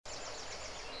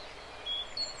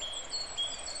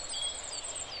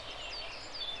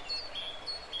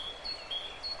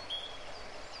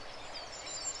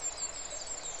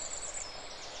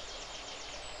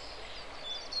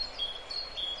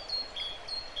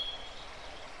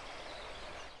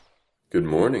Good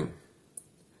morning,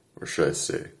 or should I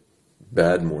say,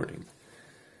 bad morning,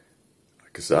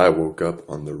 because I woke up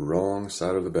on the wrong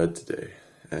side of the bed today,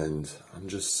 and I'm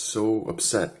just so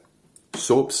upset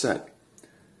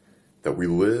that we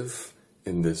live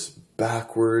in this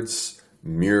backwards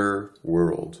mirror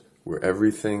world where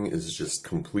everything is just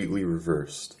completely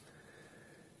reversed.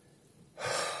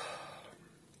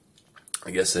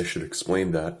 I guess I should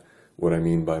explain what I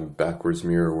mean by backwards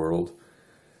mirror world.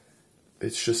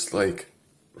 It's just like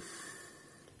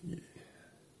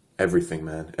everything,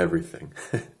 man, everything.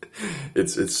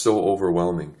 It's so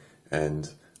overwhelming,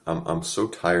 and I'm so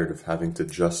tired of having to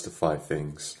justify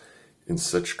things in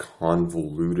such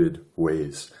convoluted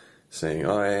ways, saying,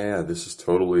 "Oh yeah, this is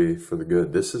totally for the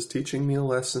good. This is teaching me a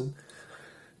lesson.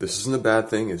 This isn't a bad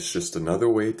thing. It's just another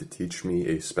way to teach me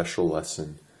a special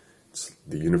lesson. It's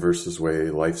the universe's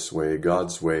way, life's way,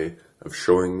 God's way of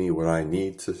showing me what I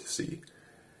need to see."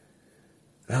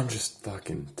 And I'm just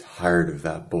fucking tired of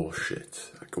that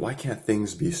bullshit. Like, why can't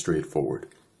things be straightforward?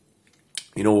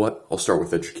 You know what? I'll start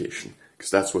with education,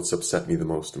 because that's what's upset me the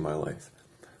most in my life.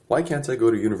 Why can't I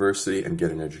go to university and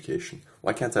get an education?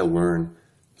 Why can't I learn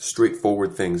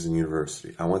straightforward things in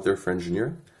university? I went there for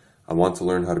engineering. I want to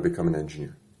learn how to become an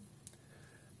engineer.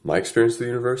 My experience at the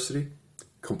university?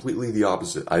 Completely the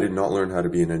opposite. I did not learn how to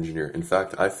be an engineer. In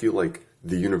fact, I feel like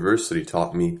the university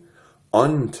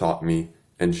untaught me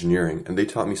engineering, and they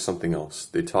taught me something else.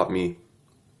 They taught me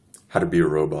how to be a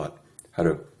robot, how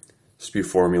to spew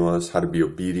formulas, how to be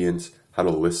obedient, how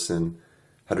to listen,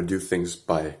 how to do things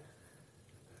by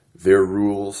their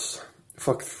rules.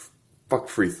 Fuck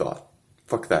free thought.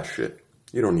 Fuck that shit.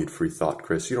 You don't need free thought,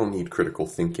 Chris. You don't need critical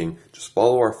thinking. Just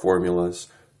follow our formulas,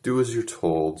 do as you're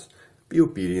told, be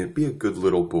obedient, be a good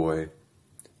little boy.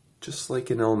 Just like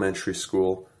in elementary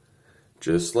school,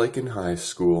 just like in high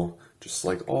school, just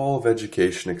like all of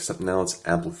education, except now it's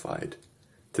amplified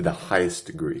to the highest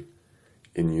degree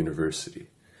in university.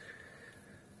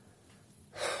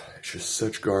 It's just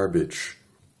such garbage.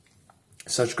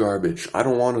 Such garbage. I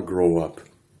don't want to grow up.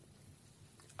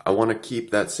 I want to keep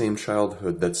that same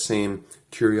childhood, that same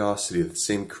curiosity, that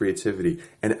same creativity,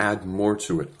 and add more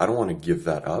to it. I don't want to give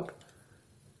that up.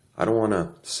 I don't want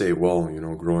to say, well,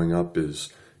 growing up is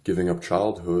giving up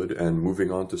childhood and moving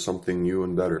on to something new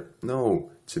and better. No,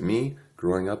 to me,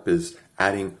 growing up is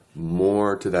adding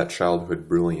more to that childhood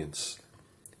brilliance.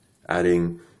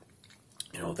 Adding,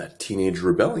 that teenage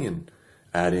rebellion.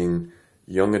 Adding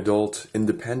young adult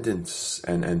independence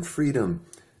and freedom.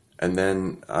 And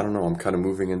then, I don't know, I'm kind of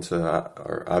moving into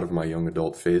or out of my young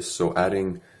adult phase. So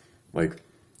adding,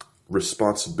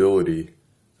 responsibility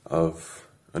of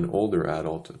an older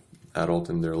adult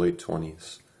in their late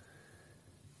 20s.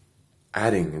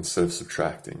 Adding instead of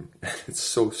subtracting. It's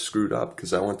so screwed up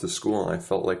because I went to school and I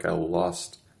felt like I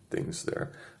lost things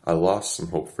there. I lost some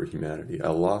hope for humanity. I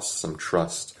lost some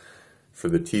trust for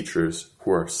the teachers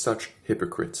who are such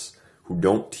hypocrites, who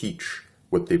don't teach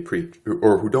what they preach,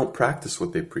 or who don't practice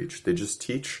what they preach. They just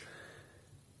teach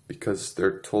because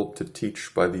they're told to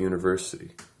teach by the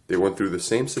university. They went through the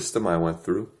same system I went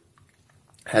through,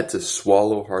 had to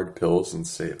swallow hard pills and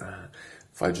say,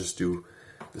 if I just do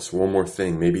this one more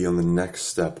thing, maybe on the next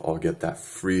step I'll get that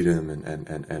freedom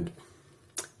and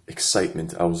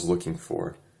excitement I was looking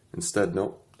for. Instead,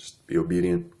 nope, just be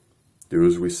obedient. Do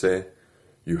as we say.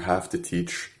 You have to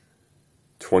teach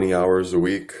 20 hours a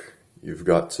week. You've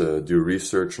got to do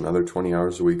research another 20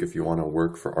 hours a week if you want to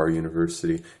work for our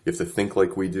university. You have to think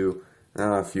like we do.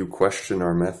 If you question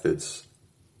our methods,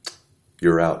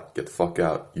 you're out. Get the fuck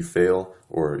out. You fail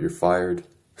or you're fired.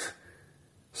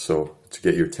 So to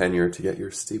get your tenure, to get your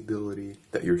stability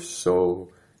that you're so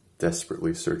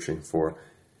desperately searching for,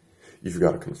 you've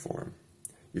got to conform.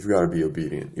 You've got to be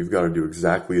obedient. You've got to do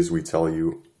exactly as we tell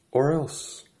you, or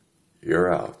else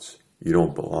you're out. You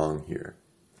don't belong here.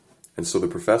 And so the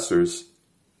professors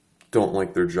don't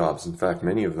like their jobs. In fact,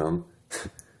 many of them,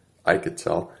 I could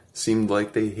tell, seemed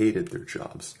like they hated their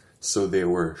jobs. So they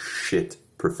were shit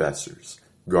professors,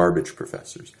 garbage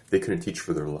professors. They couldn't teach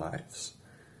for their lives.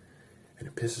 And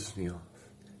it pisses me off.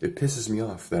 It pisses me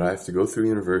off that I have to go through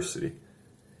university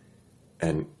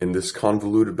and in this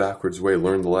convoluted backwards way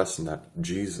learn the lesson that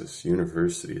Jesus,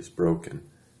 university is broken.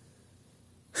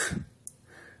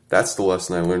 That's the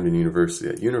lesson I learned in university.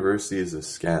 That university is a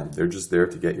scam. They're just there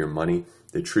to get your money.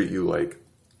 They treat you like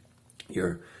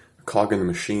you're a cog in the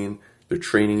machine. They're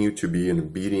training you to be an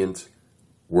obedient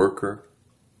worker.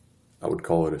 I would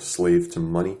call it a slave to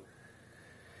money.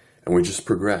 And we just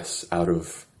progress out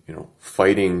of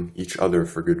fighting each other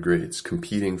for good grades,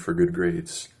 competing for good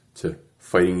grades, to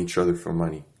fighting each other for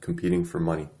money, competing for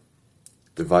money,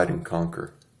 divide and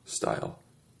conquer style.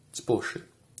 It's bullshit.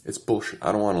 It's bullshit.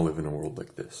 I don't want to live in a world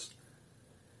like this.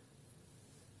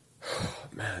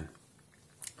 Man,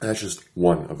 that's just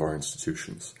one of our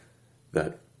institutions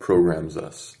that programs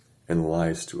us and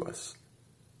lies to us.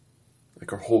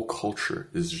 Like, our whole culture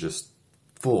is just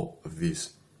full of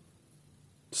these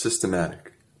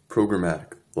systematic,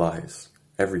 programmatic lies.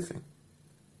 Everything.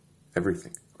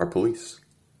 Everything. Our police.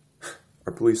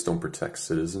 Our police don't protect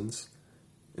citizens.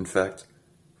 In fact,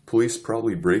 police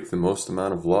probably break the most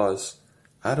amount of laws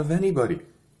out of anybody.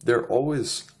 They're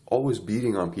always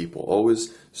beating on people,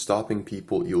 always stopping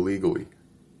people illegally.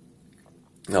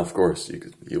 Now, of course, you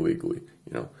could illegally,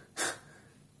 Now,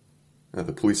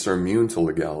 the police are immune to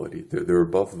legality. They're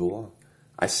above the law.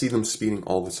 I see them speeding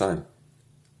all the time.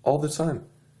 All the time.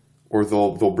 Or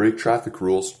they'll break traffic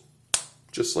rules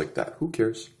just like that. Who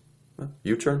cares?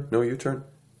 U-turn? No U-turn?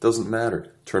 Doesn't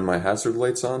matter. Turn my hazard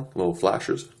lights on, little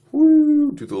flashers.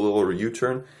 Woo! Do the little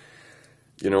U-turn.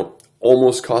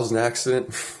 Almost cause an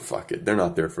accident. Fuck it. They're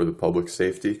not there for the public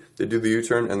safety. They do the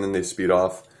U-turn and then they speed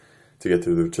off to get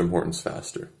to their Tim Hortons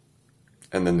faster.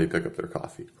 And then they pick up their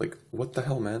coffee. Like, what the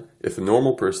hell, man? If a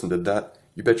normal person did that,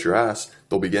 you bet your ass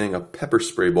they'll be getting a pepper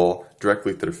spray ball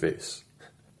directly to their face.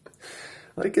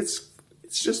 Like, it's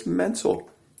just mental.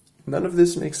 None of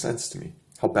this makes sense to me.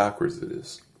 How backwards it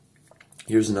is.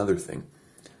 Here's another thing.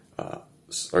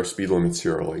 Our speed limits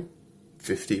here are like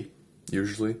 50,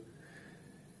 usually.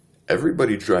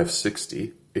 Everybody drives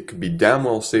 60. It could be damn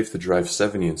well safe to drive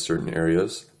 70 in certain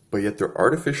areas, but yet they're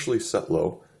artificially set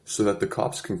low so that the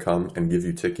cops can come and give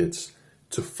you tickets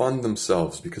to fund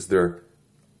themselves because they're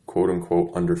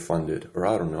quote-unquote underfunded. Or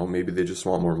I don't know, maybe they just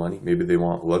want more money. Maybe they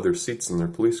want leather seats in their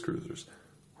police cruisers.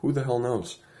 Who the hell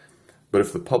knows? But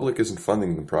if the public isn't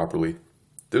funding them properly,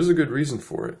 there's a good reason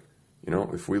for it.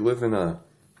 If we live in a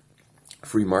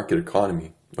free market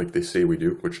economy, like they say we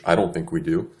do, which I don't think we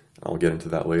do, I'll get into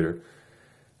that later,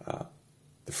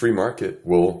 the free market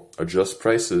will adjust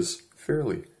prices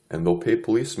fairly, and they'll pay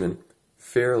policemen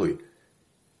fairly.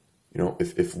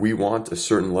 If we want a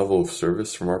certain level of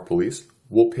service from our police,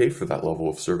 we'll pay for that level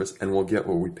of service, and we'll get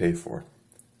what we pay for.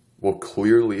 Well,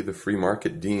 clearly the free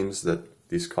market deems that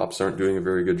these cops aren't doing a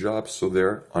very good job, so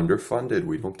they're underfunded.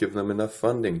 We don't give them enough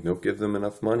funding, don't give them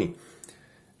enough money.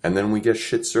 And then we get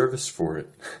shit service for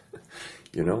it,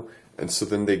 And so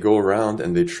then they go around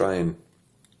and they try and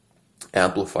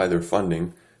amplify their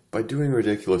funding by doing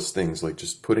ridiculous things like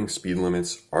just putting speed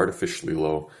limits artificially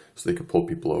low so they can pull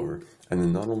people over. And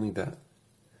then not only that,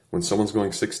 when someone's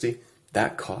going 60,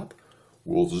 that cop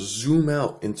will zoom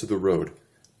out into the road,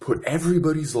 put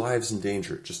everybody's lives in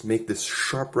danger, just make this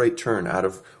sharp right turn out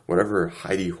of whatever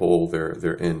hidey hole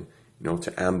they're in,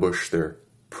 to ambush their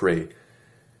prey.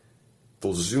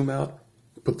 They'll zoom out,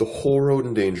 put the whole road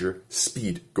in danger,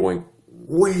 speed going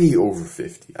way over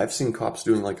 50. I've seen cops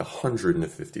doing like 100 in the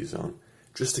 50 zone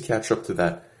just to catch up to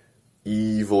that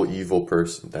evil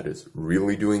person that is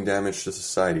really doing damage to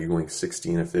society going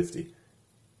 60 in a 50.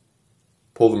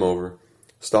 Pull them over,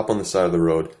 stop on the side of the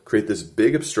road, create this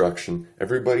big obstruction,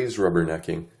 everybody's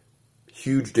rubbernecking,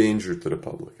 huge danger to the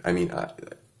public. I mean,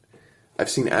 I've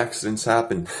seen accidents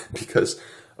happen because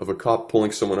of a cop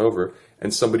pulling someone over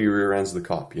and somebody rear ends the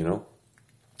cop,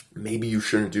 Maybe you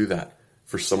shouldn't do that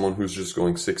for someone who's just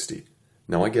going 60.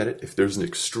 Now I get it. If there's an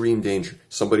extreme danger,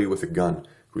 somebody with a gun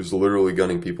who's literally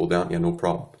gunning people down, yeah, no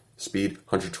problem. Speed,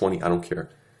 120, I don't care.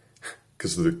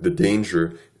 Because the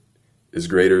danger is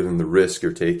greater than the risk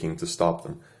you're taking to stop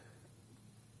them.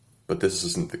 But this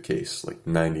isn't the case, like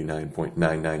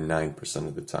 99.999%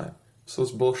 of the time. So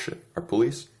it's bullshit. Our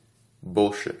police?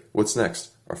 Bullshit. What's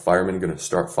next? Are firemen going to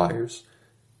start fires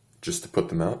just to put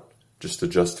them out? Just to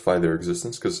justify their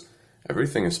existence? Because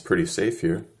everything is pretty safe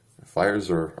here.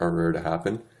 Fires are rare to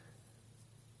happen.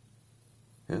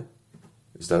 Yeah.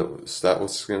 Is that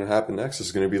what's going to happen next?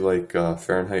 It's going to be like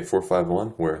Fahrenheit 451,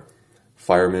 where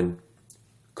firemen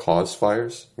cause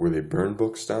fires, where they burn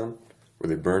books down, where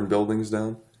they burn buildings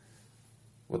down.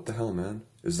 What the hell, man?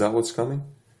 Is that what's coming?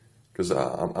 Because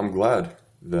I'm glad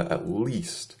that at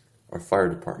least our fire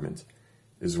department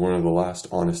is one of the last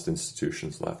honest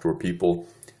institutions left, where people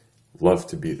love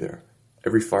to be there.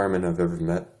 Every fireman I've ever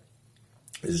met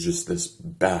is just this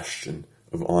bastion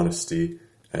of honesty,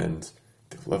 and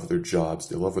they love their jobs.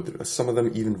 They love what they do. Some of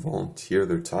them even volunteer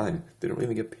their time. They don't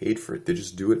even get paid for it. They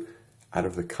just do it out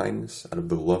of the kindness, out of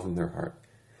the love in their heart.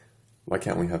 Why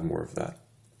can't we have more of that?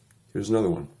 Here's another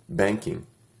one. Banking.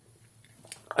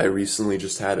 I recently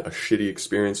just had a shitty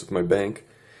experience with my bank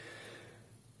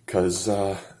because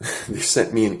they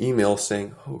sent me an email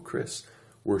saying, "Oh, Chris,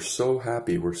 we're so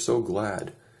happy, we're so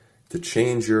glad to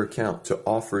change your account, to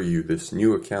offer you this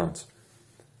new account.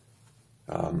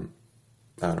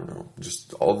 I don't know,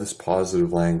 just all this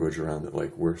positive language around it.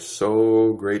 Like, we're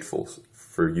so grateful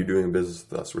for you doing business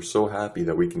with us. We're so happy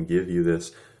that we can give you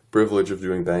this privilege of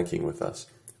doing banking with us.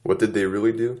 What did they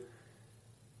really do?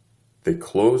 They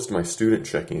closed my student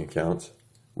checking account,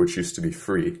 which used to be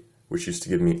free, which used to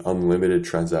give me unlimited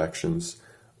transactions,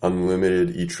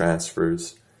 unlimited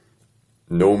e-transfers,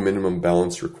 no minimum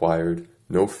balance required,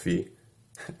 no fee,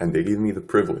 and they gave me the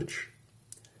privilege.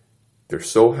 They're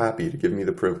so happy to give me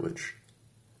the privilege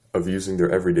of using their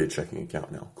everyday checking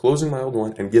account now, closing my old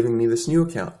one and giving me this new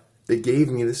account. They gave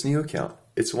me this new account.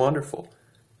 It's wonderful.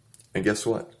 And guess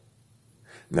what?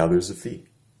 Now there's a fee.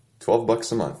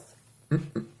 $12 a month.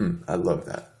 I love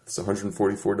that. It's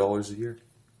 $144 a year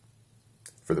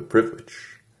for the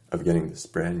privilege of getting this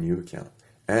brand new account.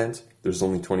 And there's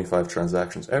only 25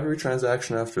 transactions. Every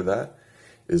transaction after that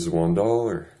is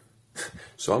 $1.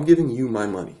 So I'm giving you my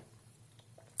money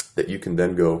that you can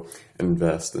then go and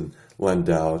invest and lend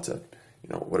out at,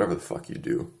 whatever the fuck you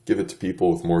do. Give it to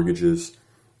people with mortgages.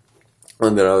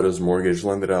 Lend it out as mortgage.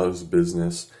 Lend it out as a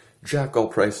business. Jack all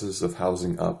prices of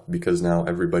housing up because now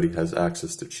everybody has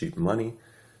access to cheap money.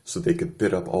 So they could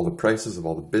bid up all the prices of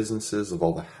all the businesses, of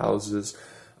all the houses,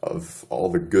 of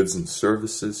all the goods and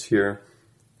services here.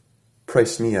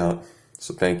 Price me out.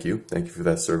 So thank you. Thank you for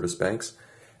that service, banks.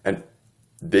 And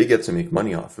they get to make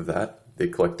money off of that. They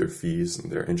collect their fees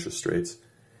and their interest rates.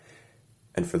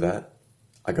 And for that,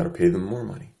 I gotta pay them more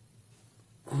money.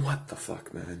 What the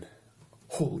fuck, man?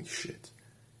 Holy shit.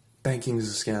 Banking is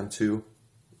a scam too.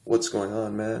 What's going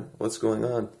on, man? What's going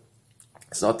on?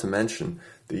 It's not to mention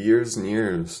the years and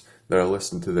years that I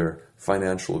listened to their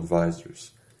financial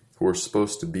advisors who were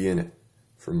supposed to be in it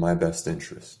for my best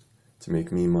interest, to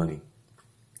make me money.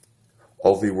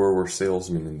 All they were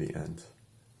salesmen in the end.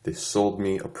 They sold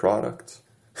me a product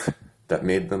that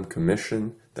made them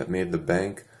commission, that made the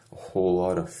bank a whole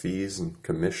lot of fees and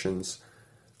commissions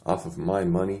off of my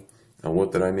money. And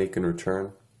what did I make in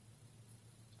return?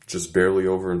 Just barely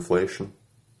over inflation?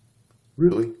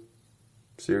 Really?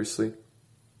 Seriously?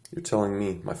 You're telling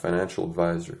me, my financial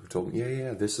advisor, who told me,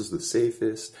 yeah, this is the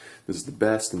safest, this is the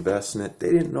best investment.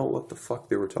 They didn't know what the fuck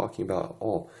they were talking about at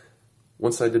all.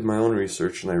 Once I did my own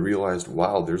research and I realized,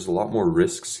 wow, there's a lot more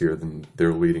risks here than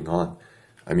they're leading on.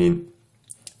 I mean,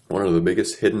 one of the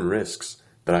biggest hidden risks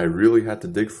that I really had to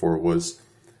dig for was,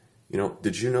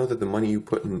 did you know that the money you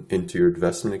put into your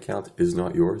investment account is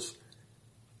not yours?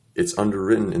 It's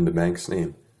underwritten in the bank's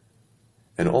name.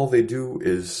 And all they do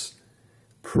is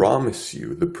promise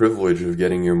you the privilege of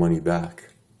getting your money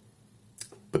back.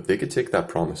 But they could take that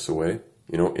promise away.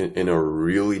 In a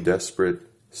really desperate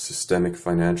systemic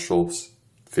financial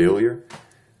failure,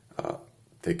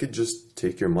 they could just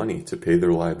take your money to pay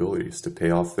their liabilities, to pay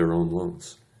off their own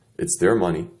loans. It's their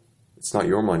money. It's not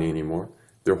your money anymore.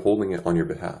 They're holding it on your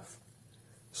behalf.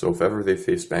 So if ever they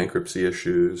face bankruptcy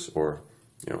issues or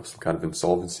some kind of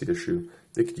insolvency issue,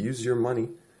 they could use your money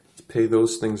to pay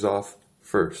those things off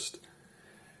first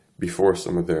before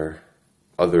some of their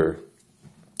other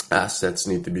assets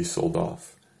need to be sold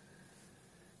off.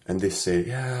 And they say,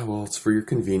 yeah, well, it's for your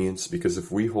convenience because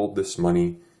if we hold this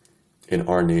money in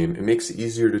our name, it makes it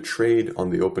easier to trade on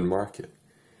the open market.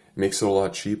 It makes it a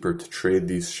lot cheaper to trade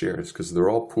these shares because they're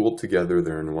all pooled together.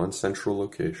 They're in one central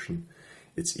location.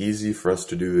 It's easy for us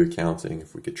to do the accounting.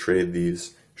 If we could trade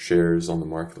these shares on the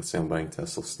market, let's say I'm buying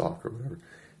Tesla stock or whatever.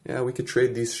 Yeah, we could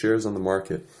trade these shares on the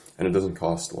market and it doesn't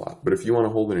cost a lot. But if you want to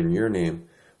hold it in your name,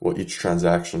 well, each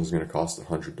transaction is going to cost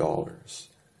 $100.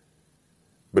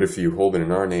 But if you hold it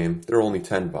in our name, they're only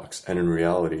 $10. And in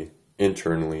reality,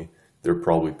 internally, they're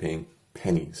probably paying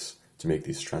pennies to make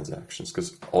these transactions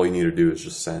because all you need to do is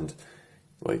just send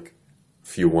like a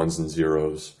few ones and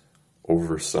zeros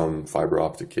over some fiber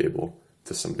optic cable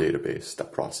to some database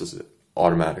that processes it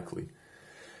automatically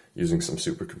using some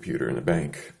supercomputer in a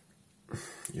bank.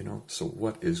 So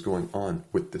what is going on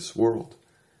with this world?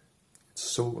 It's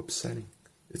so upsetting.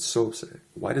 It's so upsetting.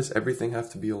 Why does everything have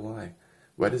to be a lie?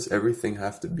 Why does everything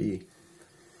have to be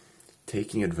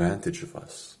taking advantage of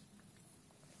us?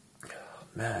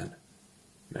 Man,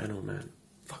 oh man.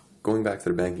 Fuck. Going back to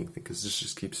the banking thing, because this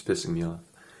just keeps pissing me off.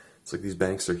 It's like these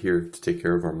banks are here to take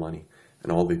care of our money,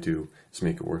 and all they do is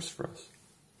make it worse for us.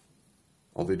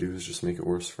 All they do is just make it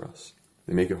worse for us.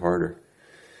 They make it harder.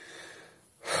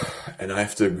 And I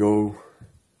have to go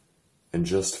and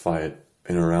justify it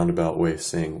in a roundabout way,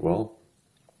 saying, well,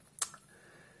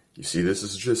 you see, this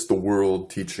is just the world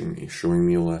teaching me, showing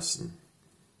me a lesson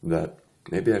that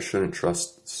maybe I shouldn't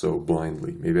trust so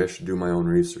blindly. Maybe I should do my own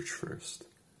research first.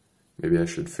 Maybe I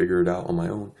should figure it out on my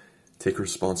own, take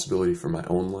responsibility for my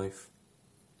own life.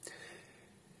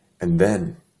 And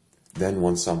then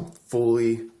once I'm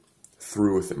fully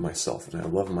through with it myself and I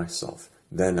love myself,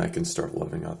 then I can start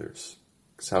loving others.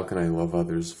 Because how can I love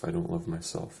others if I don't love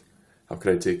myself? How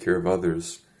could I take care of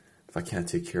others if I can't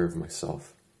take care of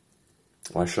myself?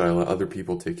 Why should I let other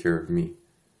people take care of me?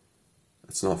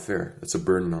 That's not fair. That's a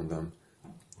burden on them.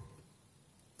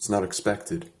 It's not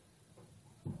expected.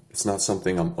 It's not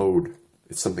something I'm owed.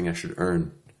 It's something I should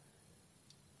earn.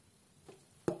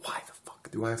 But why the fuck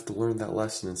do I have to learn that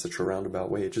lesson in such a roundabout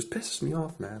way? It just pisses me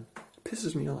off, man. It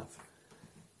pisses me off.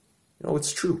 You know,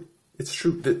 it's true. It's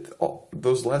true that all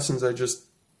those lessons I just,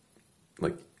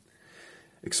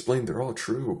 explained, they're all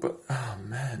true. But, oh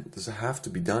man, does it have to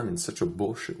be done in such a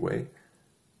bullshit way?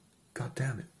 God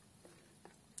damn it.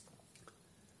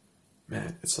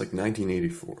 Man, it's like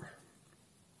 1984.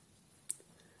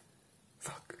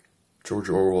 Fuck. George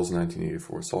Orwell's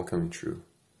 1984. It's all coming true.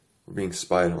 We're being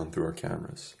spied on through our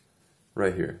cameras.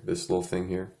 Right here. This little thing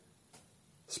here.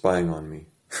 Spying on me.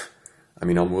 I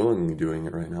mean, I'm willingly doing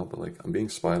it right now, but I'm being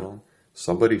spied on.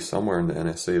 Somebody somewhere in the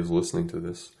NSA is listening to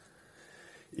this.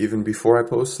 Even before I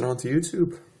post it onto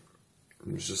YouTube.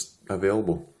 It's just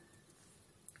available.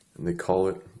 And they call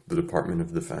it the Department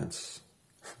of Defense.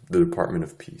 The Department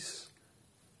of Peace.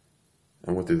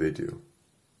 And what do?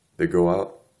 They go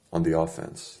out on the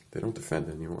offense. They don't defend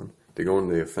anyone. They go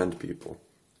and they offend people.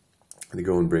 They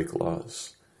go and break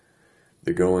laws.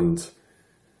 They go and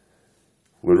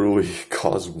literally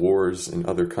cause wars in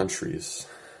other countries.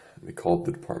 They call it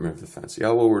the Department of Defense. Yeah,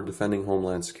 well, we're defending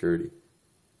Homeland Security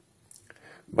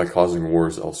by causing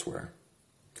wars elsewhere.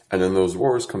 And then those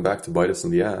wars come back to bite us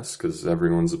in the ass because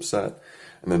everyone's upset.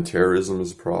 And then terrorism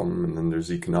is a problem, and then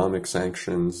there's economic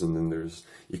sanctions, and then there's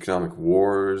economic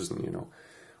wars, and,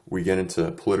 we get into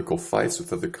political fights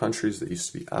with other countries that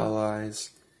used to be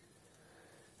allies.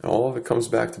 And all of it comes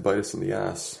back to bite us in the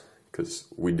ass because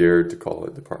we dared to call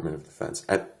it Department of Defense.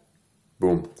 And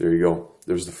boom, there you go.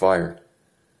 There's the fire.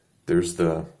 There's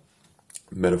the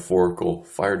metaphorical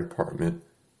fire department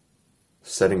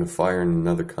setting a fire in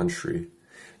another country.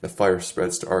 The fire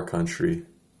spreads to our country.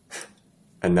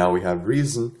 And now we have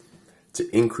reason to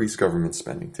increase government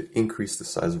spending, to increase the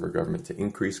size of our government, to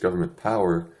increase government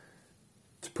power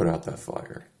to put out that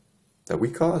fire that we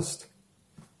caused.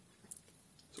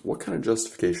 So what kind of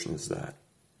justification is that?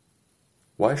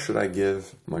 Why should I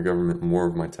give my government more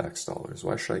of my tax dollars?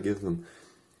 Why should I give them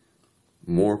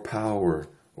more power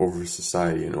over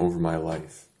society and over my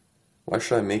life? Why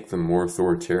should I make them more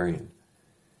authoritarian?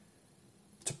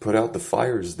 To put out the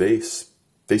fires they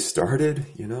started,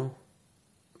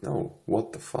 No,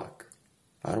 what the fuck?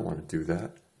 I don't want to do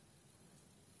that.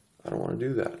 I don't want to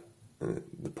do that.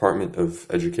 Department of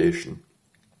Education.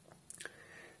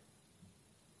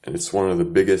 And it's one of the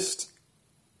biggest,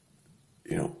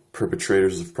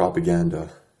 perpetrators of propaganda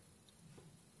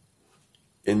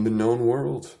in the known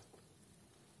world.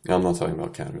 Now, I'm not talking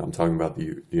about Canada. I'm talking about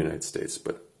the United States.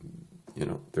 But,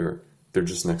 they're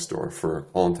just next door for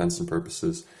all intents and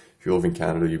purposes. If you live in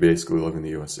Canada, you basically live in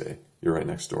the USA. You're right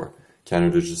next door.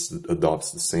 Canada just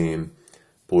adopts the same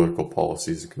political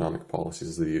policies, economic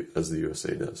policies as the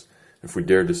USA does. If we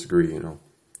dare disagree,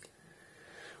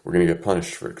 we're going to get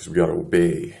punished for it because we got to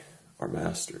obey our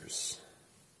masters.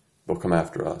 They'll come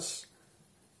after us.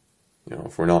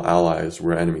 If we're not allies,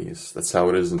 we're enemies. That's how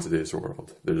it is in today's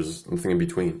world. There's nothing in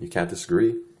between. You can't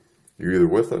disagree. You're either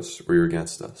with us or you're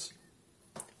against us.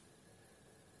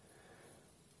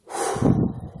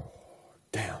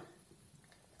 Damn.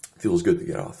 Feels good to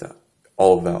get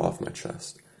all of that off my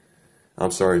chest.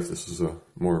 I'm sorry if this was a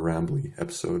more rambly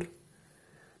episode.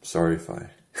 I'm sorry if I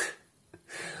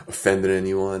offended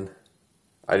anyone.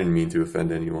 I didn't mean to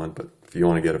offend anyone, but if you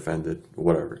want to get offended,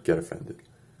 whatever, get offended.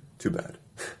 Too bad.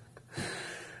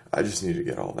 I just need to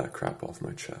get all that crap off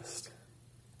my chest.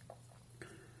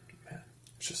 Man,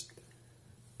 it's just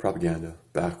propaganda,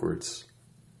 backwards.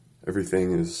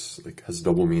 Everything has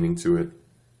double meaning to it.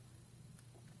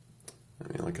 I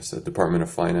mean, like I said, Department of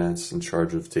Finance in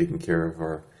charge of taking care of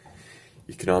our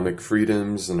economic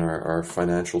freedoms and our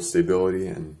financial stability,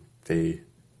 and they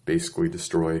basically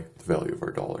destroy the value of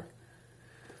our dollar.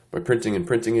 By printing it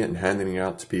and handing it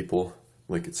out to people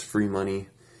like it's free money,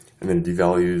 and then it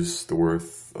devalues the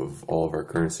worth of all of our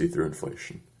currency through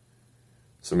inflation.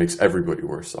 So it makes everybody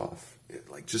worse off.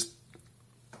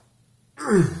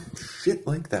 Shit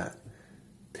like that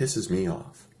pisses me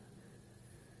off.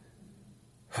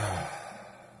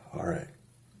 All right.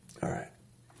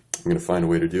 I'm going to find a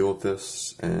way to deal with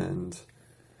this and,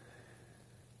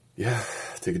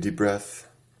 take a deep breath.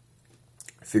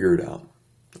 Figure it out.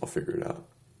 I'll figure it out.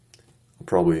 I'll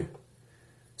probably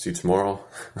see you tomorrow,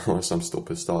 unless I'm still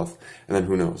pissed off. And then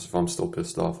who knows, if I'm still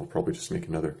pissed off, I'll probably just make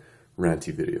another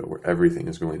ranty video where everything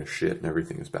is going to shit and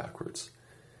everything is backwards.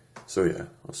 So yeah,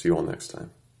 I'll see you all next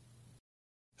time.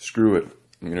 Screw it.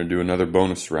 I'm going to do another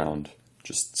bonus round,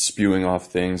 just spewing off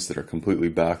things that are completely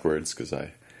backwards, because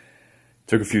I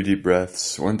took a few deep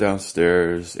breaths, went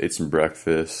downstairs, ate some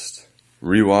breakfast,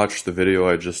 rewatched the video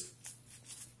I just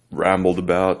rambled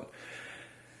about.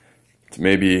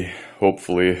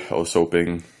 Hopefully, I was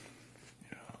hoping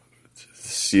to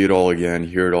see it all again,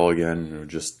 hear it all again, and it would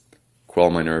just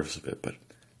quell my nerves a bit, but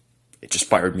it just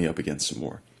fired me up again some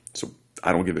more. So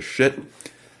I don't give a shit.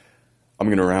 I'm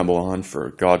going to ramble on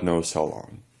for God knows how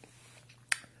long.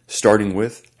 Starting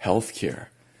with healthcare.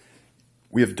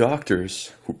 We have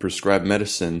doctors who prescribe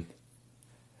medicine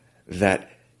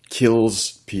that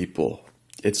kills people.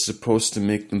 It's supposed to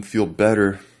make them feel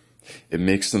better. It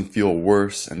makes them feel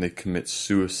worse, and they commit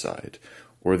suicide,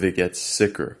 or they get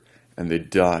sicker and they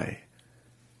die.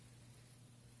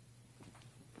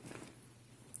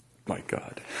 My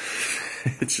God.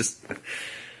 It's just,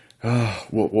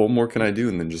 what more can I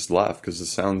do than just laugh? Because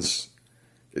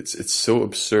it's so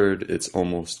absurd, it's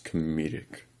almost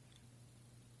comedic.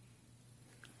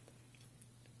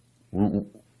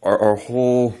 Our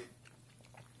whole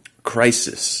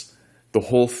crisis, the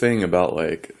whole thing about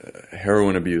like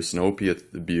heroin abuse and opiate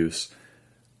abuse,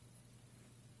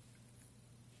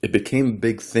 it became a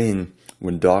big thing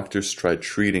when doctors tried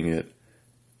treating it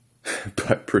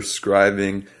by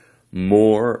prescribing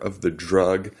more of the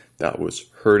drug that was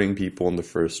hurting people in the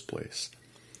first place.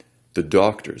 The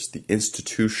doctors, the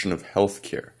institution of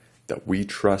healthcare that we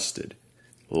trusted,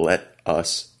 let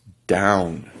us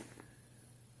down.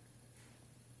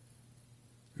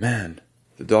 Man,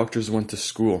 the doctors went to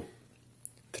school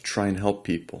to try and help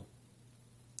people.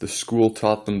 The school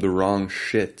taught them the wrong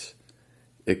shit.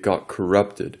 It got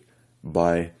corrupted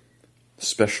by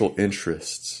special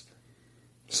interests.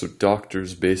 So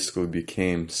doctors basically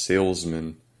became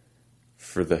salesmen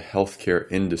for the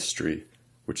healthcare industry,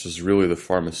 which is really the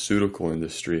pharmaceutical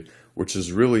industry, which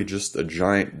is really just a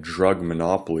giant drug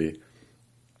monopoly,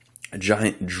 a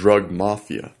giant drug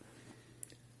mafia.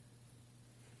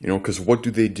 You know, because what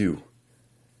do? They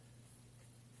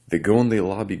go and they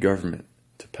lobby government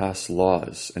to pass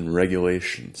laws and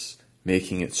regulations,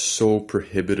 making it so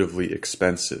prohibitively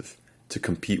expensive to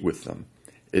compete with them.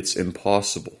 It's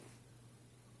impossible.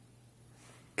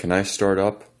 Can I start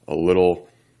up a little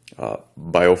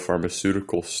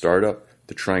biopharmaceutical startup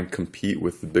to try and compete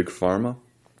with the big pharma?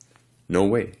 No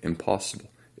way. Impossible.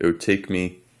 It would take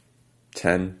me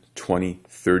 10, 20,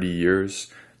 30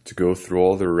 years to go through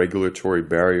all the regulatory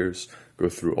barriers, go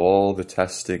through all the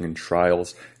testing and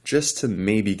trials, just to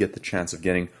maybe get the chance of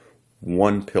getting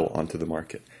one pill onto the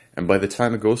market. And by the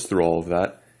time it goes through all of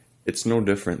that, it's no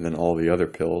different than all the other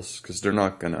pills, because they're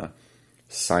not going to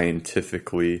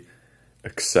scientifically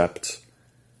accept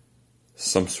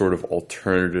some sort of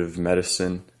alternative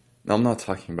medicine. Now, I'm not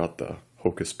talking about the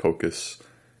hocus pocus,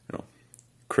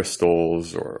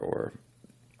 crystals or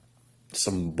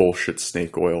some bullshit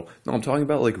snake oil. No, I'm talking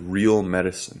about like real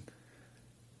medicine.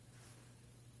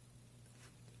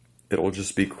 It'll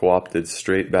just be co-opted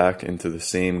straight back into the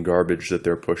same garbage that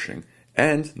they're pushing.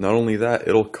 And not only that,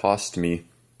 it'll cost me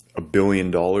 $1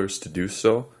 billion to do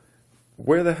so.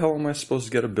 Where the hell am I supposed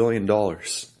to get $1 billion?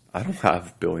 I don't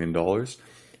have $1 billion.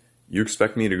 You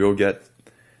expect me to go get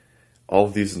all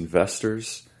of these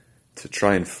investors to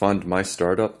try and fund my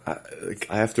startup?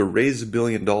 I have to raise $1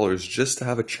 billion just to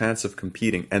have a chance of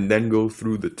competing, and then go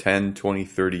through the 10, 20,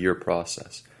 30-year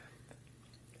process.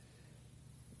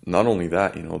 Not only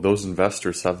that, those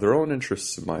investors have their own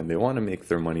interests in mind. They want to make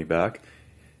their money back.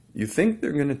 You think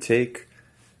they're going to take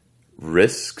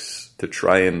risks to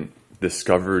try and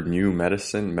discover new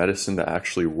medicine that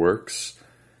actually works?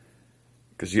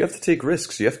 Because you have to take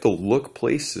risks. You have to look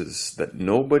places that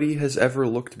nobody has ever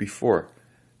looked before.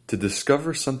 To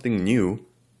discover something new,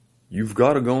 you've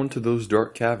got to go into those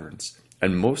dark caverns.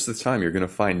 And most of the time, you're going to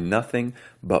find nothing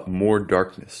but more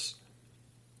darkness.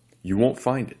 You won't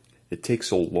find it. It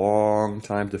takes a long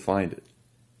time to find it.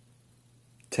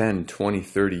 10, 20,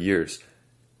 30 years.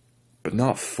 But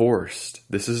not forced.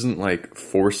 This isn't like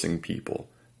forcing people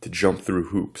to jump through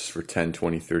hoops for 10,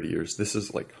 20, 30 years. This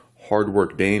is like hard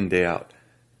work day in, day out.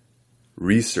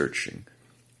 Researching.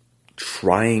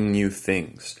 Trying new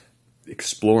things.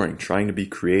 Exploring. Trying to be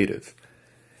creative.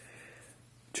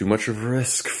 Too much of a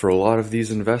risk for a lot of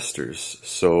these investors.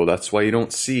 So that's why you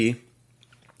don't see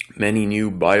many new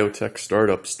biotech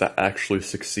startups that actually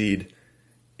succeed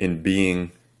in being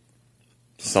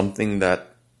something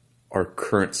that our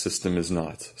current system is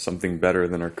not. Something better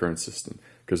than our current system.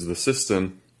 Because the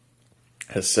system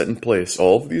has set in place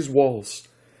all of these walls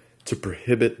to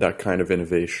prohibit that kind of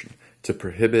innovation. To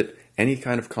prohibit any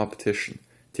kind of competition,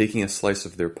 taking a slice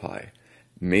of their pie,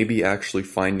 maybe actually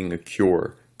finding a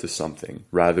cure to something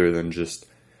rather than just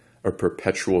a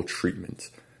perpetual treatment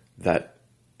that,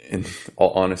 in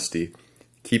all honesty,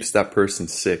 keeps that person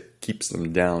sick, keeps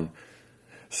them down,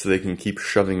 so they can keep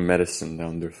shoving medicine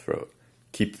down their throat,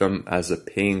 keep them as a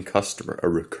paying customer, a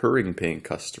recurring paying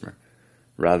customer,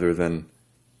 rather than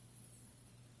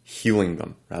healing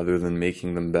them, rather than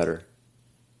making them better.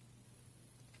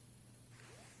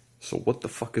 So what the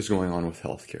fuck is going on with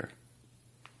healthcare?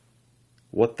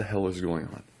 What the hell is going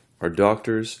on? Our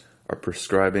doctors are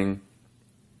prescribing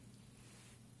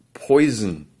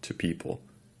poison to people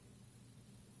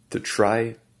to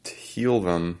try to heal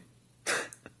them,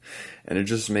 and it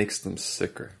just makes them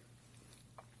sicker.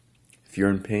 If you're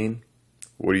in pain,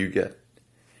 what do? You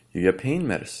get pain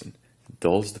medicine. It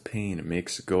dulls the pain, it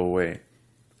makes it go away.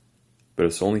 But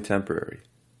it's only temporary.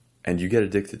 And you get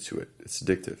addicted to it. It's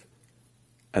addictive.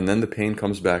 And then the pain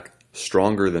comes back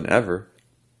stronger than ever.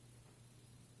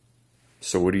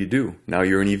 So what do? Now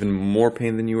you're in even more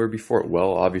pain than you were before.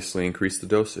 Well, obviously increase the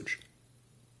dosage.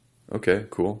 Okay,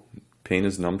 cool. Pain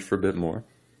is numbed for a bit more.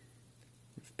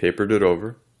 You've papered it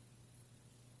over.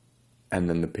 And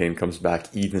then the pain comes back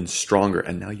even stronger.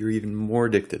 And now you're even more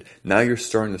addicted. Now you're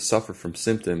starting to suffer from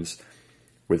symptoms,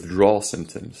 withdrawal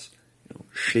symptoms,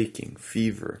 shaking,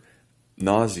 fever,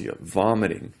 nausea,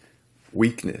 vomiting,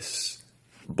 weakness,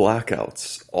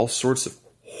 blackouts, all sorts of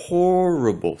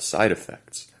horrible side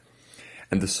effects.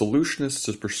 And the solution is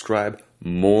to prescribe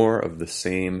more of the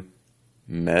same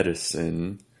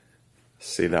medicine.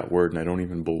 Say that word and I don't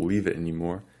even believe it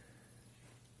anymore.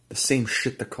 The same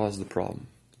shit that caused the problem.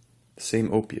 The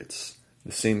same opiates.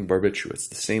 The same barbiturates.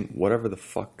 The same whatever the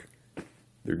fuck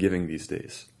they're giving these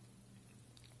days.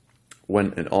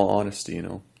 When, in all honesty,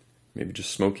 maybe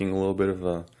just smoking a little bit of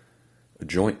a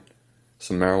joint,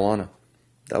 some marijuana,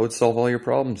 that would solve all your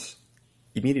problems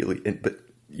immediately. But,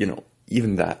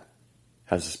 even that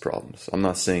has its problems. I'm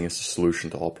not saying it's a solution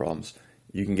to all problems.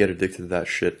 You can get addicted to that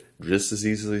shit just as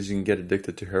easily as you can get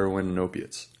addicted to heroin and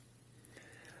opiates.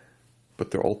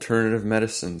 But they're alternative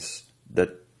medicines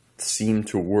that seem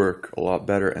to work a lot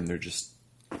better, and they're just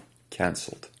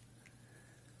canceled.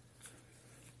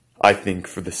 I think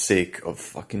for the sake of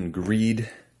fucking greed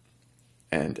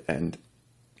and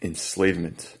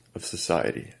enslavement of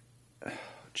society. Oh,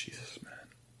 Jesus,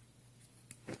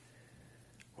 man.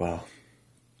 Wow.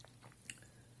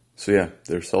 So yeah,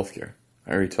 there's healthcare.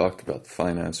 I already talked about the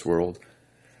finance world.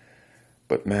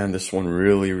 But man, this one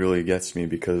really, really gets me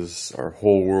because our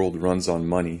whole world runs on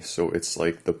money. So it's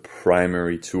like the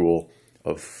primary tool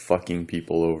of fucking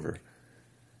people over.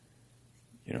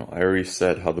 I already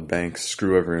said how the banks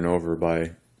screw everyone over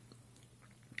by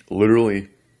literally,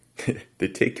 they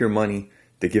take your money,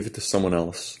 they give it to someone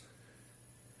else,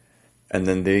 and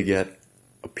then they get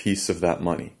a piece of that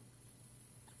money.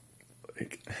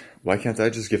 Like, why can't I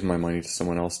just give my money to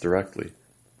someone else directly?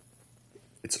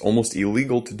 It's almost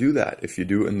illegal to do that if you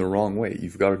do it in the wrong way.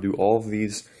 You've got to do all of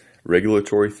these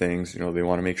regulatory things. They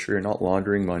want to make sure you're not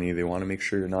laundering money. They want to make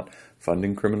sure you're not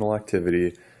funding criminal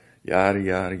activity. Yada,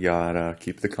 yada, yada.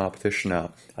 Keep the competition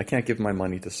out. I can't give my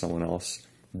money to someone else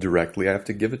directly. I have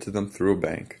to give it to them through a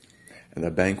bank. And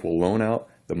the bank will loan out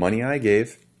the money I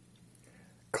gave,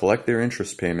 collect their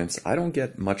interest payments. I don't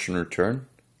get much in return.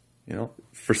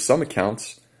 For some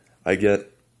accounts, I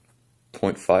get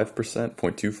 0.5%,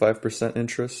 0.25%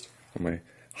 interest on my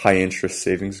high interest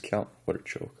savings account. What a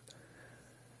joke.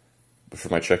 But for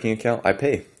my checking account, I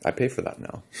pay. I pay for that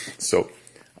now. So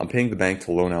I'm paying the bank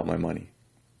to loan out my money.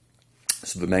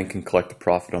 So the bank can collect the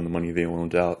profit on the money they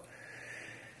loaned out.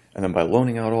 And then by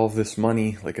loaning out all of this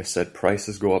money, like I said,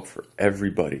 prices go up for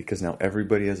everybody because now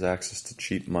everybody has access to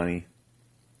cheap money.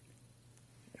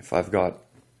 If I've got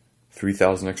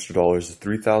 $3,000 extra dollars,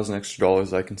 $3,000 extra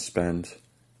dollars I can spend,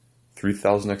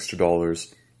 $3,000 extra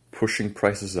dollars pushing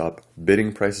prices up,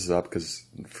 bidding prices up, because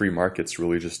free market's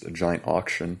really just a giant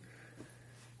auction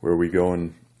where we go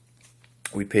and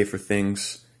we pay for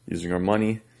things using our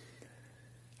money.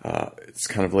 It's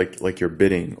kind of like you're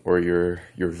bidding or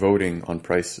you're voting on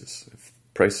prices. If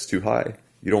the price is too high,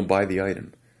 you don't buy the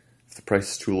item. If the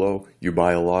price is too low, you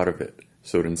buy a lot of it.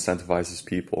 So it incentivizes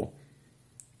people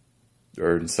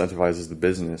or incentivizes the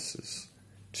businesses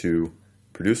to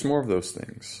produce more of those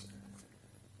things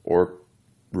or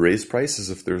raise prices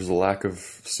if there's a lack of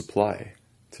supply,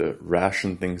 to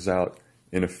ration things out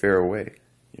in a fair way,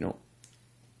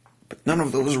 But none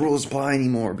of those rules apply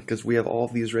anymore because we have all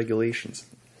of these regulations.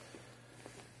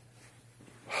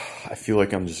 I feel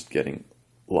like I'm just getting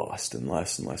lost and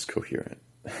less coherent.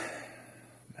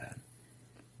 Man.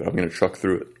 But I'm going to truck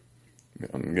through it.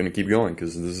 I'm going to keep going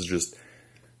because this is just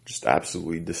just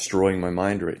absolutely destroying my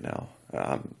mind right now.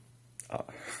 I'm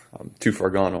too far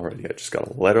gone already. I just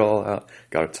gotta let it all out.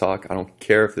 Gotta talk. I don't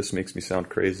care if this makes me sound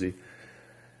crazy.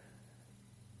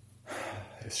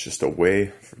 It's just a way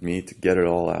for me to get it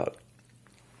all out.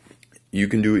 You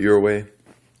can do it your way.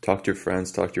 Talk to your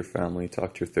friends, talk to your family,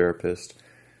 talk to your therapist.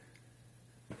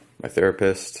 My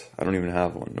therapist, I don't even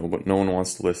have one. No one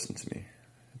wants to listen to me.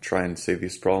 I try and say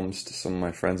these problems to some of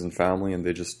my friends and family, and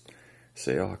they just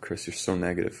say, "Oh, Chris, you're so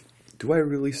negative." Do I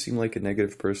really seem like a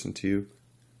negative person to you?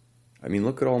 I mean,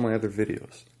 look at all my other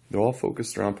videos. They're all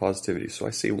focused around positivity. So I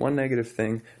say one negative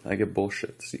thing, and I get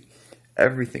bullshit. See,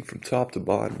 everything from top to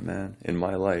bottom, man, in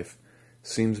my life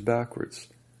seems backwards.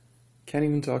 Can't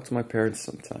even talk to my parents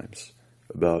sometimes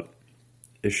about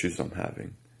issues I'm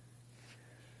having.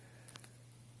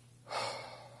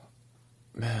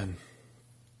 Man.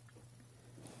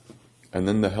 And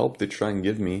then the help they try and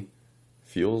give me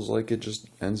feels like it just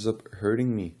ends up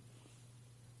hurting me.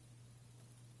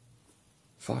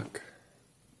 Fuck.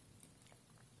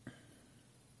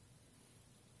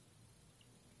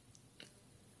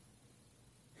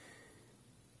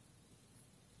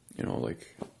 You know,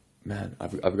 like, man,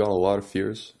 I've got a lot of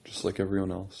fears, just like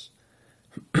everyone else.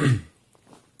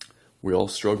 We all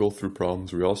struggle through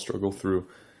problems. We all struggle through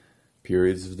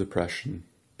periods of depression,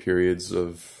 periods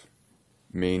of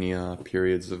mania,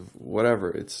 periods of whatever.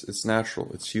 It's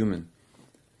natural. It's human.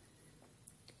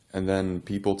 And then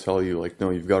people tell you, like,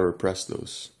 no, you've got to repress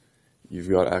those. You've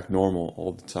got to act normal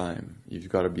all the time. You've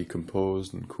got to be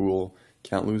composed and cool.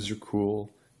 Can't lose your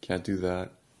cool. Can't do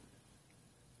that.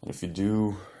 And if you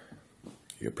do,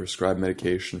 you get prescribed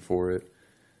medication for it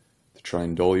to try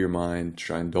and dull your mind,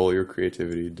 try and dull your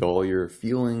creativity, dull your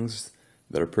feelings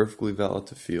that are perfectly valid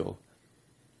to feel.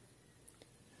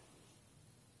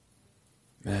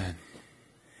 Man.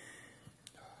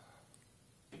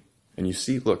 And you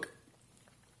see, look,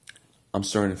 I'm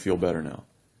starting to feel better now.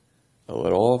 I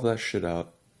let all of that shit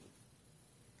out.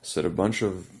 I said a bunch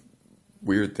of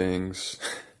weird things.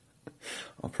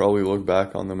 I'll probably look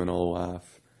back on them and I'll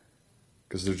laugh.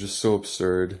 Because they're just so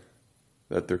absurd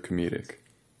that they're comedic.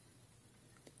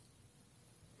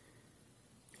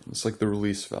 It's like the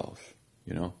release valve,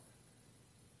 you know?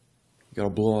 You gotta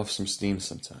blow off some steam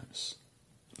sometimes.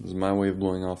 This is my way of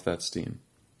blowing off that steam.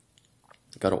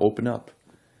 You gotta open up.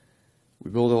 We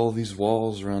build all these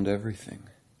walls around everything.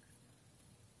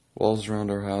 Walls around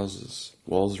our houses.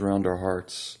 Walls around our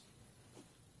hearts.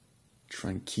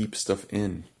 Try and keep stuff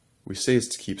in. We say it's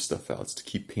to keep stuff out. It's to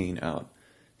keep pain out.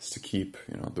 It's to keep,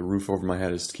 the roof over my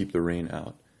head is to keep the rain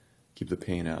out. Keep the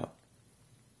pain out.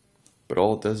 But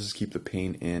all it does is keep the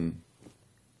pain in.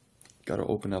 You gotta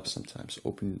open up sometimes.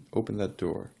 Open that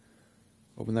door.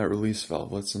 Open that release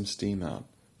valve. Let some steam out.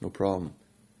 No problem.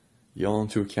 Yell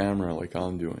into a camera like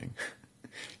I'm doing.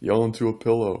 Yell into a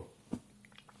pillow.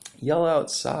 Yell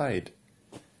outside.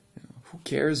 Who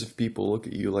cares if people look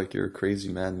at you like you're a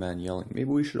crazy madman yelling? Maybe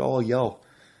we should all yell.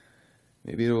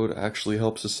 Maybe it would actually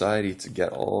help society to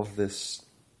get all of this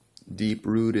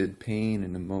deep-rooted pain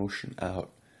and emotion out.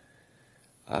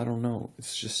 I don't know.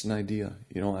 It's just an idea.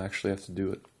 You don't actually have to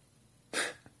do it.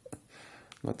 I'm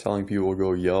not telling people to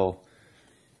go yell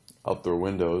out their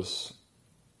windows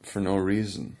for no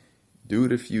reason. Do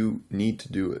it if you need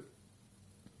to do it.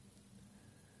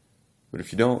 But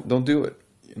if you don't do it.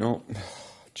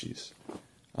 Jeez.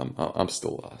 I'm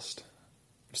still lost.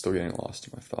 I'm still getting lost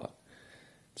in my thought.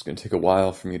 It's going to take a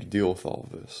while for me to deal with all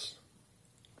of this.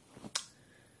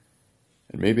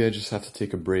 And maybe I just have to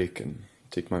take a break and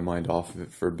take my mind off of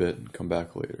it for a bit and come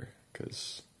back later.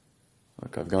 Because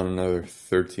I've gone another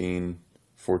 13,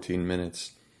 14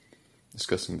 minutes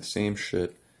discussing the same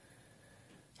shit.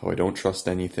 How I don't trust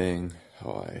anything.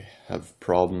 How I have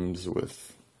problems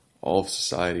with all of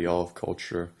society, all of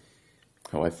culture.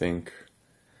 How I think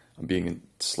I'm being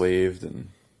enslaved and,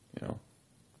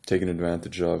 taken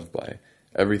advantage of by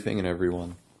everything and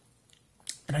everyone.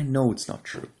 And I know it's not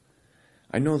true.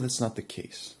 I know that's not the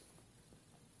case.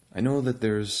 I know that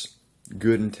there's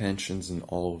good intentions in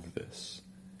all of this.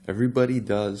 Everybody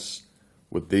does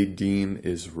what they deem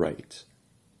is right.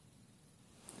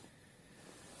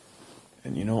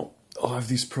 And a lot of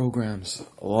these programs,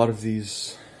 a lot of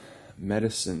these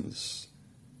medicines,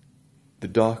 the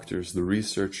doctors, the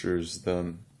researchers,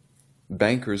 the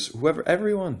bankers, whoever,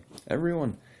 everyone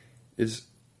is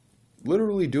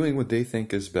literally doing what they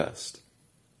think is best.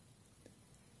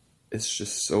 It's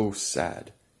just so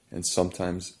sad and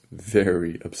sometimes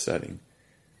very upsetting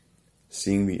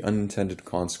seeing the unintended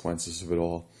consequences of it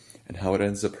all and how it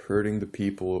ends up hurting the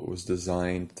people it was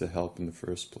designed to help in the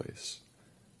first place.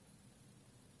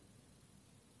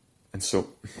 And so,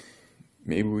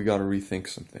 maybe we got to rethink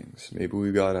some things. Maybe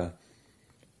we got to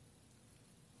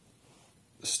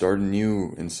start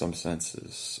anew in some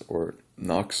senses, or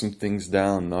knock some things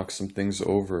down, knock some things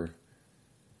over,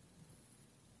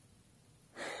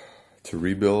 to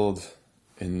rebuild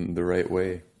in the right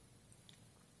way.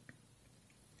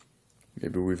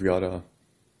 Maybe we've got to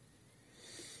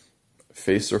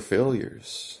face our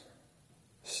failures.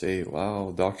 Say,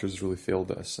 wow, doctors really failed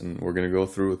us, and we're going to go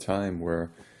through a time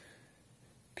where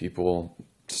people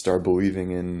start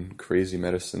believing in crazy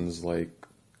medicines like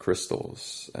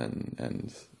crystals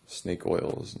and snake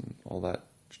oils and all that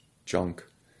junk,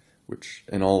 which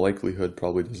in all likelihood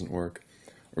probably doesn't work.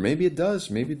 Or maybe it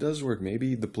does. Maybe it does work.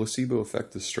 Maybe the placebo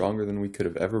effect is stronger than we could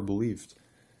have ever believed.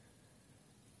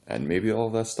 And maybe all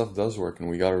that stuff does work, and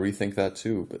we got to rethink that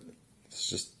too. But it's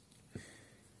just,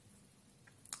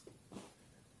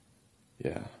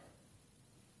 yeah.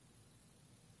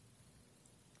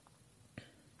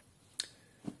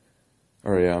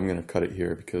 All right, yeah, I'm going to cut it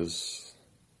here because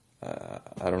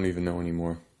I don't even know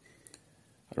anymore.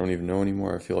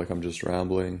 I feel like I'm just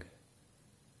rambling.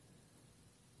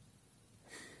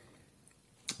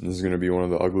 This is going to be one of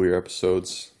the uglier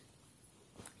episodes.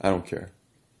 I don't care.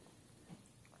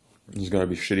 There's going to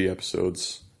be shitty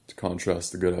episodes to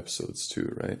contrast the good episodes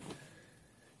too, right?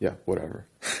 Yeah, whatever.